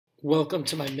Welcome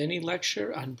to my mini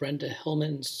lecture on Brenda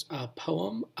HIllman's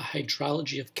poem, A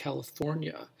Hydrology of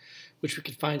California, which we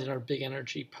can find in our Big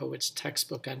Energy Poets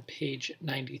textbook on page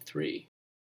 93.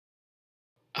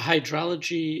 A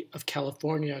Hydrology of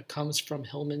California comes from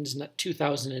HIllman's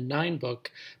 2009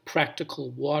 book,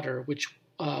 Practical Water, which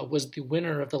was the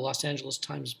winner of the Los Angeles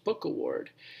Times Book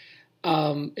Award.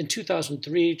 In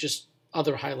 2003, just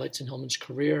other highlights in HIllman's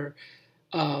career,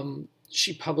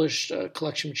 she published a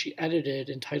collection which she edited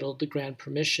entitled The Grand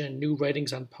Permission, New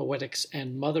Writings on Poetics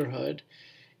and Motherhood.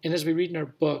 And as we read in our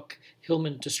book,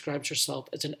 HIllman describes herself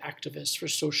as an activist for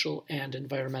social and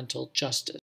environmental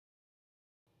justice.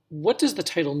 What does the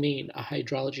title mean, A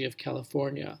Hydrology of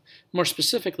California? More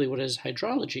specifically, what does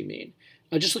hydrology mean?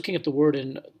 Just looking at the word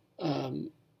and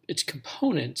its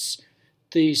components,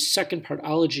 the second part,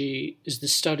 ology, is the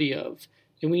study of.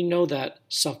 And we know that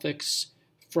suffix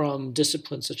from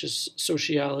disciplines such as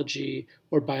sociology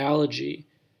or biology.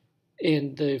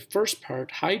 And the first part,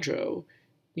 hydro,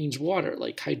 means water,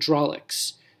 like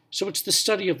hydraulics. So it's the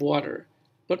study of water.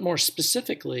 But more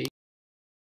specifically,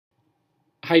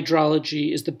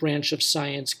 hydrology is the branch of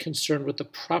science concerned with the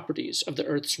properties of the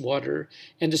Earth's water,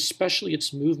 and especially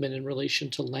its movement in relation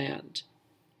to land.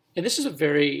 And this is a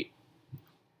very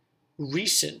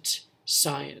recent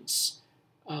science,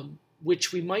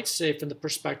 which we might say from the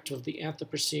perspective of the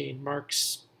Anthropocene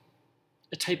marks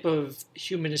a type of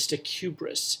humanistic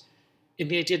hubris in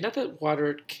the idea not that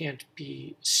water can't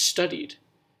be studied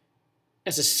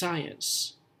as a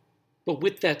science, but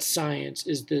with that science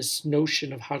is this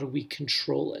notion of how do we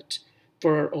control it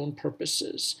for our own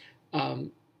purposes,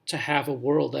 to have a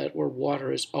world where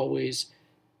water is always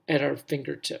at our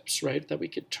fingertips, right? That we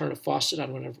could turn a faucet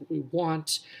on whenever we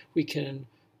want, we can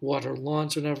water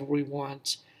lawns whenever we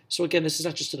want. So again, this is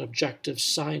not just an objective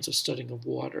science of studying of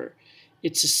water.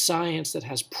 It's a science that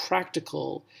has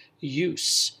practical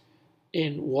use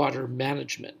in water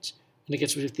management. And again,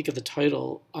 so when you think of the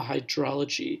title, A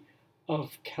Hydrology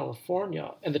of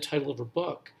California, and the title of her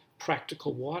book,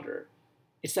 Practical Water,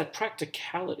 it's that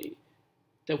practicality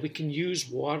that we can use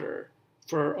water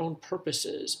for our own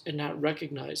purposes and not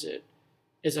recognize it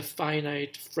as a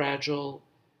finite, fragile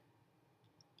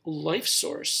life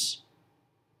source,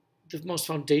 the most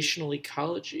foundational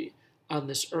ecology on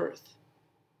this earth.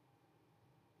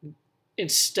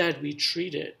 Instead, we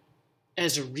treat it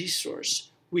as a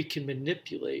resource we can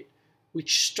manipulate,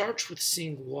 which starts with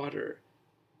seeing water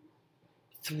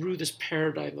through this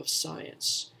paradigm of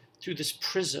science, through this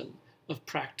prism of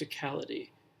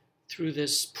practicality, through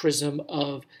this prism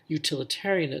of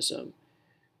utilitarianism,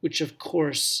 which of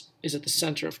course is at the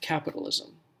center of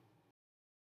capitalism.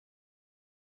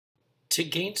 To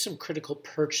gain some critical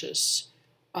purchase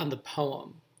on the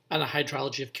poem, on A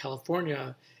Hydrology of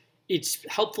California, it's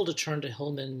helpful to turn to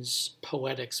HIllman's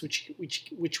Poetics, which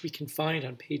we can find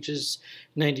on pages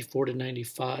 94 to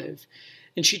 95.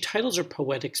 And she titles her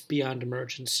Poetics Beyond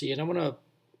Emergency. And I want to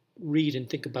read and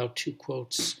think about two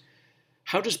quotes.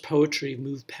 How does poetry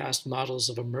move past models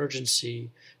of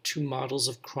emergency to models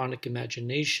of chronic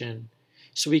imagination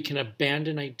so we can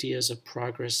abandon ideas of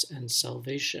progress and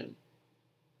salvation?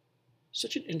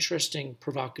 Such an interesting,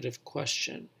 provocative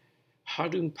question. How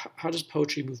does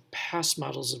poetry move past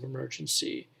models of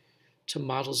emergency to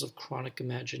models of chronic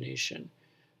imagination?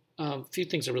 A few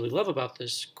things I really love about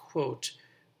this quote.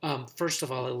 First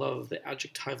of all, I love the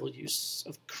adjectival use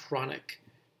of chronic,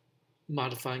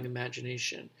 modifying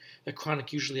imagination. That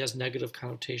chronic usually has negative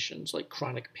connotations, like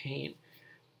chronic pain.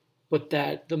 But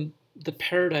that the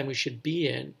paradigm we should be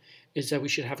in is that we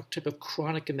should have a type of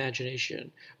chronic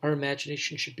imagination. Our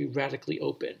imagination should be radically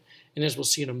open. And as we'll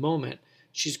see in a moment,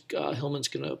 HIllman's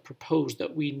going to propose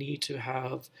that we need to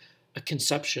have a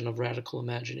conception of radical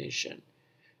imagination.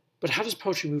 But how does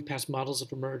poetry move past models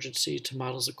of emergency to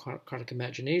models of chronic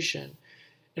imagination?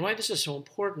 And why this is so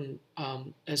important,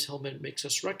 as HIllman makes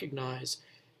us recognize,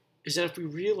 is that if we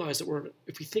realize that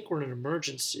if we think we're in an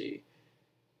emergency,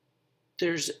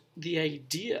 there's the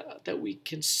idea that we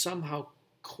can somehow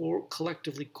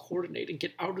collectively coordinate and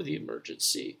get out of the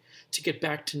emergency to get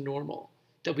back to normal,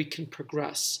 that we can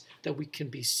progress, that we can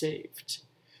be saved.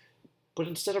 But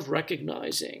instead of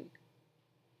recognizing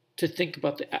to think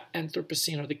about the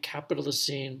Anthropocene or the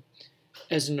Capitalocene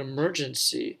as an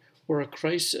emergency or a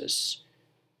crisis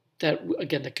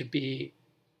that could be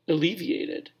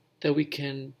alleviated, that we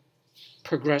can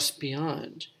progress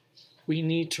beyond, we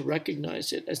need to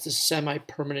recognize it as the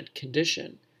semi-permanent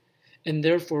condition. And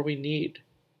therefore we need,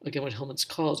 again, what HIllman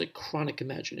calls a chronic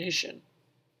imagination.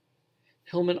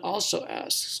 HIllman also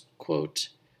asks, quote,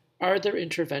 are there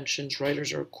interventions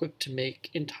writers are equipped to make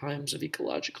in times of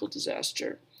ecological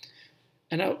disaster?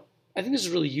 And I think this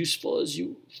is really useful as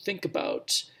you think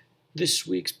about this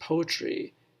week's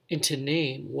poetry and to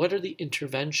name what are the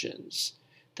interventions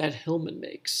that HIllman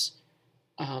makes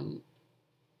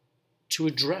to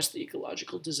address the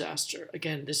ecological disaster.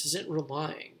 Again, this isn't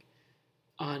relying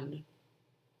on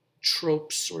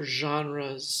tropes or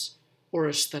genres or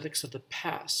aesthetics of the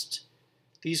past.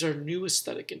 These are new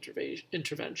aesthetic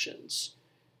interventions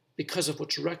because of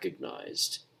what's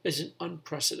recognized as an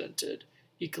unprecedented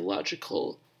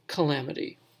ecological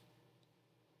calamity.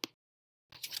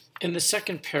 In the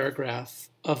second paragraph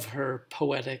of her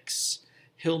Poetics,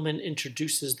 HIllman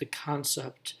introduces the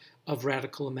concept of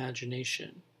radical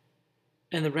imagination.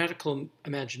 And the radical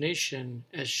imagination,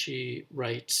 as she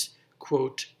writes,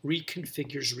 quote,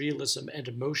 reconfigures realism and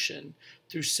emotion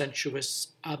through sensuous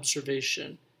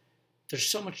observation. There's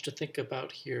so much to think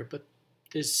about here, but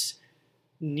this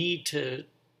need to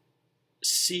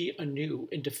see anew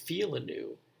and to feel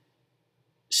anew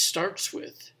starts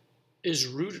with, is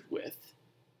rooted with,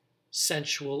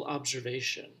 sensual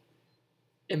observation,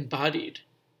 embodied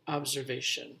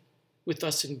observation, with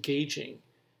us engaging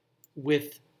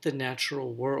with the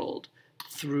natural world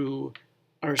through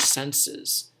our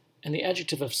senses. And the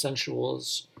adjective of sensual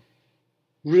is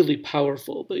really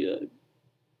powerful, but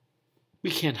we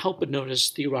can't help but notice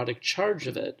the erotic charge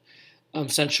of it.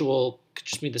 Sensual could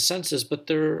just mean the senses, but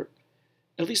there,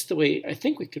 at least the way I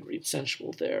think we could read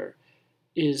sensual there,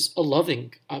 is a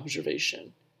loving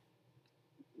observation,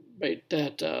 right?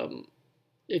 That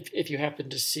if you happen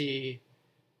to see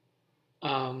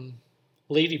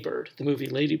Lady Bird, the movie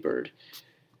Lady Bird,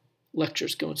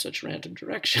 lectures go in such random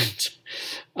directions.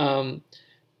 One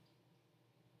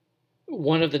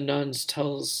of the nuns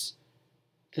tells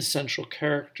the central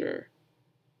character,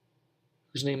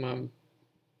 whose name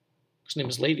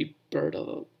is Lady Bird,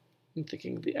 although I'm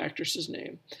thinking of the actress's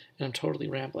name, and I'm totally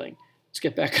rambling. Let's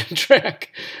get back on track.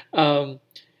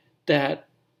 That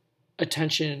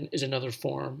attention is another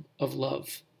form of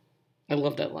love. I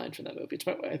love that line from that movie. It's,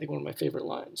 I think, one of my favorite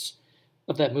lines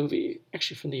of that movie,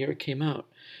 actually from the year it came out.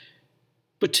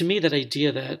 But to me, that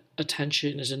idea that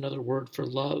attention is another word for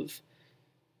love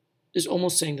is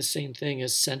almost saying the same thing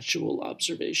as sensual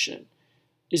observation,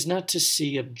 is not to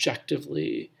see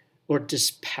objectively or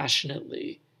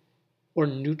dispassionately or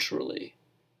neutrally,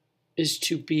 is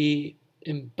to be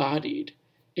embodied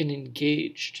and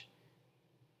engaged,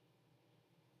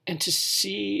 and to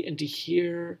see and to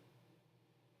hear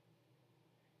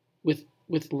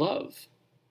with love.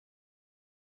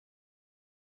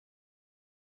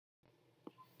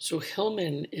 So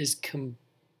HIllman is combining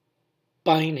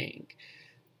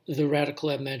the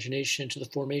radical imagination to the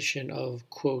formation of,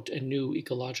 quote, a new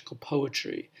ecological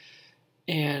poetry.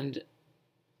 And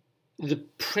the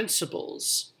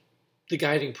principles, the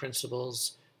guiding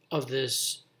principles of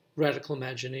this radical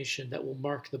imagination that will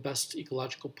mark the best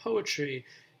ecological poetry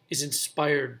is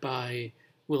inspired by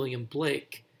William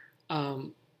Blake.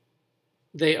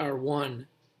 They are one,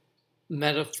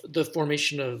 the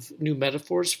formation of new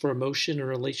metaphors for emotion in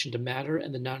relation to matter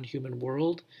and the non-human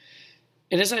world.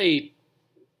 And as I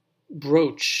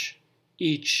broach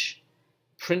each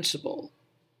principle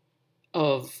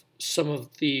of some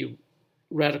of the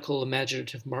radical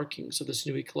imaginative markings of this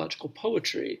new ecological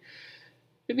poetry,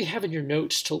 maybe have in your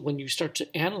notes till when you start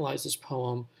to analyze this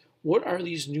poem, what are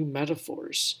these new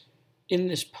metaphors in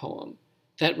this poem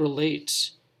that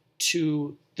relate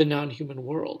to the non-human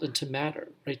world and to matter,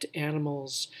 right? To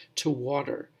animals, to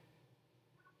water.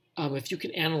 If you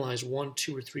can analyze 1,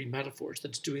 2, or 3 metaphors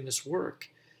that's doing this work,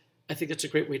 I think that's a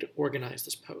great way to organize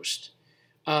this post.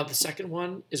 The second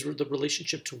one is the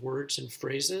relationship to words and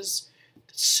phrases.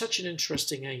 It's such an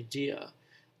interesting idea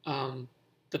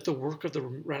that the work of the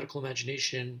radical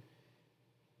imagination,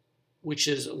 which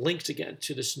is linked again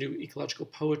to this new ecological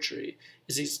poetry,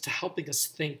 is to helping us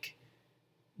think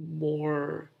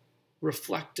more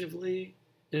reflectively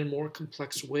and in more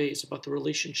complex ways about the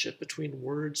relationship between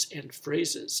words and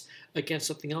phrases. Again,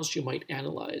 something else you might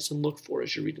analyze and look for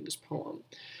as you're reading this poem.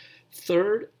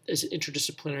 Third is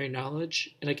interdisciplinary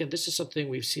knowledge. And again, this is something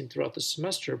we've seen throughout the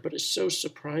semester, but it's so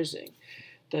surprising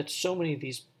that so many of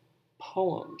these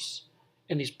poems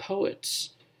and these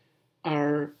poets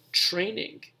are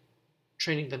training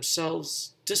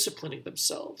themselves, disciplining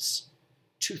themselves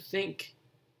to think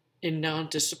in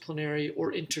non-disciplinary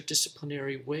or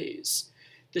interdisciplinary ways.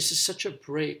 This is such a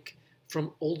break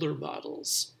from older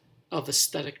models of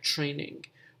aesthetic training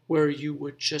where you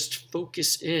would just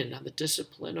focus in on the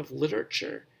discipline of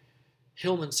literature.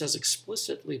 HIllman says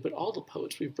explicitly, but all the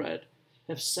poets we've read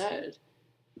have said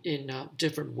in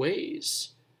different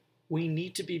ways, we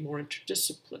need to be more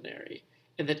interdisciplinary,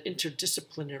 and that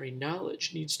interdisciplinary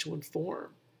knowledge needs to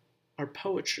inform our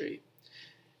poetry.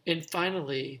 And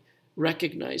finally,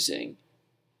 recognizing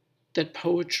that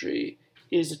poetry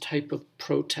is a type of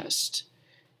protest,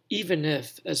 even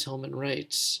if, as Hillman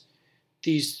writes,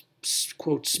 these,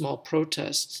 quote, small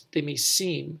protests, they may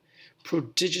seem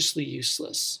prodigiously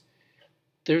useless.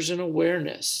 There's an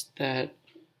awareness that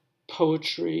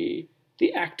poetry,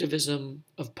 the activism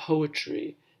of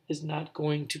poetry, is not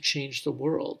going to change the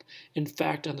world. In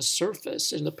fact, on the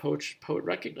surface, and the poet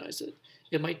recognizes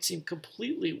it might seem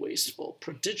completely wasteful,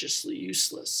 prodigiously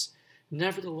useless.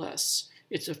 Nevertheless,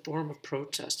 it's a form of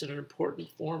protest and an important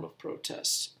form of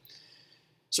protest.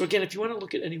 So again, if you want to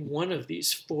look at any one of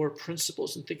these four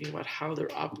principles and thinking about how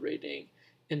they're operating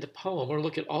in the poem, or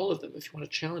look at all of them if you want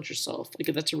to challenge yourself,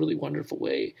 again, that's a really wonderful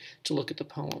way to look at the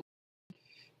poem.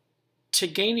 To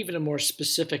gain even a more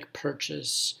specific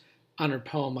purchase on her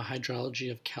poem, A Hydrology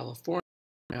of California,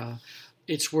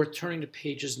 it's worth turning to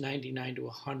pages 99 to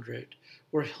 100,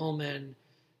 where Hillman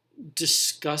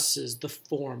discusses the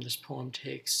form this poem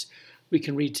takes. We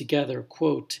can read together,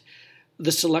 quote,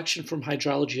 "The selection from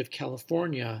Hydrology of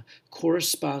California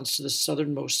corresponds to the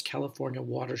southernmost California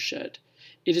watershed.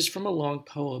 It is from a long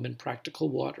poem in Practical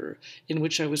Water, in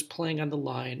which I was playing on the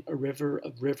line A River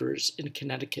of Rivers in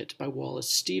Connecticut by Wallace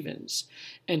Stevens,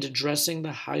 and addressing the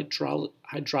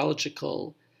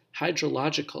hydrological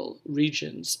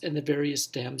regions in the various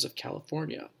dams of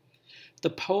California.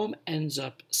 The poem ends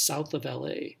up south of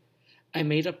LA. I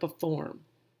made up a form,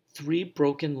 3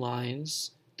 broken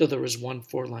lines, though there is one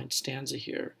 4-line stanza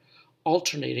here,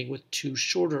 alternating with 2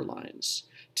 shorter lines,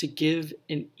 to give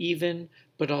an even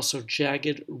but also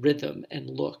jagged rhythm and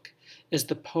look, as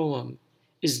the poem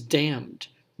is dammed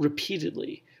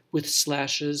repeatedly with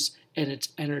slashes and its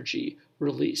energy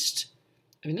released."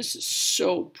 I mean, this is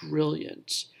so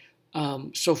brilliant.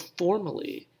 So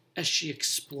formally, as she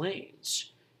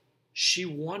explains, she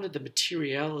wanted the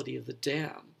materiality of the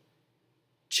dam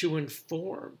to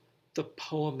inform the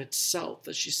poem itself.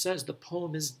 As she says, the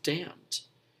poem is dammed.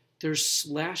 There's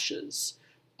slashes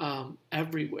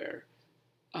everywhere.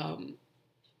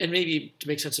 And maybe to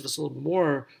make sense of this a little bit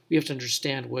more, we have to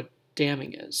understand what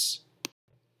damming is.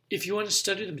 If you want to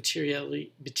study the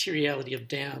materiality of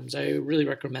dams, I really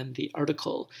recommend the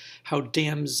article, How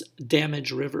Dams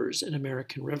Damage Rivers in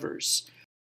American Rivers.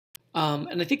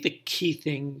 And I think the key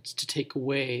things to take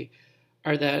away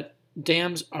are that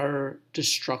dams are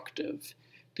destructive.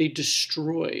 They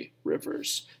destroy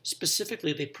rivers.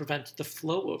 Specifically, they prevent the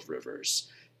flow of rivers.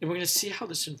 And we're going to see how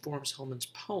this informs Hillman's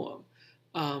poem.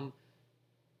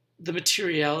 The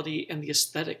materiality and the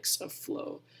aesthetics of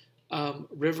flow.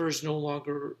 Rivers no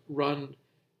longer run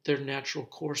their natural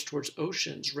course towards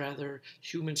oceans. Rather,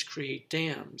 humans create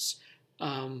dams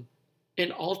and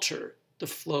alter the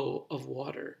flow of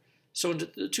water. So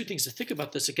the 2 things to think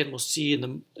about this, again, we'll see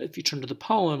if you turn to the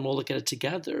poem, we'll look at it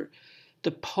together.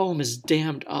 The poem is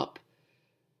dammed up.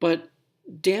 But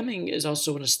damming is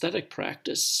also an aesthetic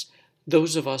practice.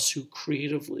 Those of us who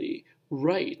creatively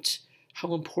write,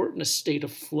 how important a state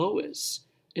of flow is.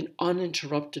 An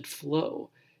uninterrupted flow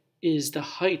is the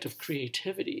height of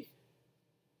creativity.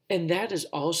 And that is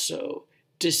also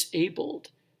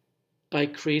disabled by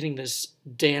creating this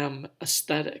dam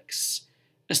aesthetics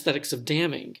of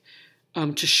damming,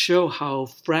 to show how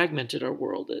fragmented our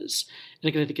world is. And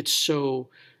again, I think it's so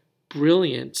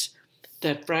brilliant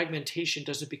that fragmentation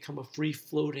doesn't become a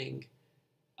free-floating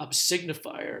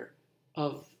signifier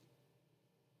of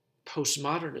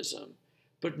postmodernism,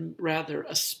 but rather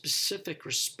a specific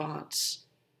response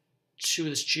to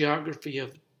this geography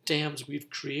of dams we've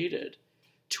created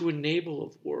to enable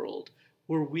a world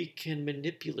where we can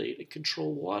manipulate and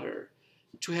control water,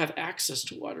 to have access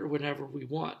to water whenever we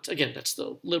want. Again, that's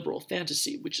the liberal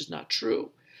fantasy, which is not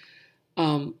true.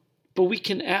 But we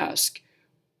can ask,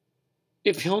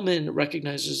 if Hillman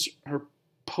recognizes her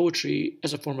poetry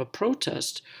as a form of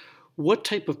protest, what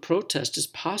type of protest is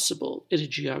possible in a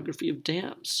geography of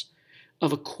dams,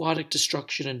 of aquatic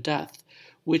destruction and death,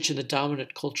 which in the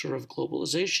dominant culture of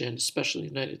globalization, especially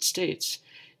in the United States,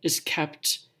 is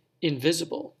kept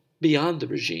invisible, beyond the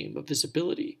regime of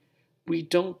visibility? We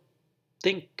don't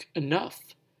think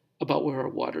enough about where our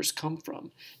waters come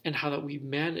from and how that we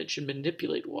manage and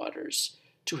manipulate waters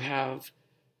to have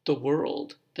the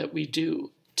world that we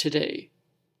do today.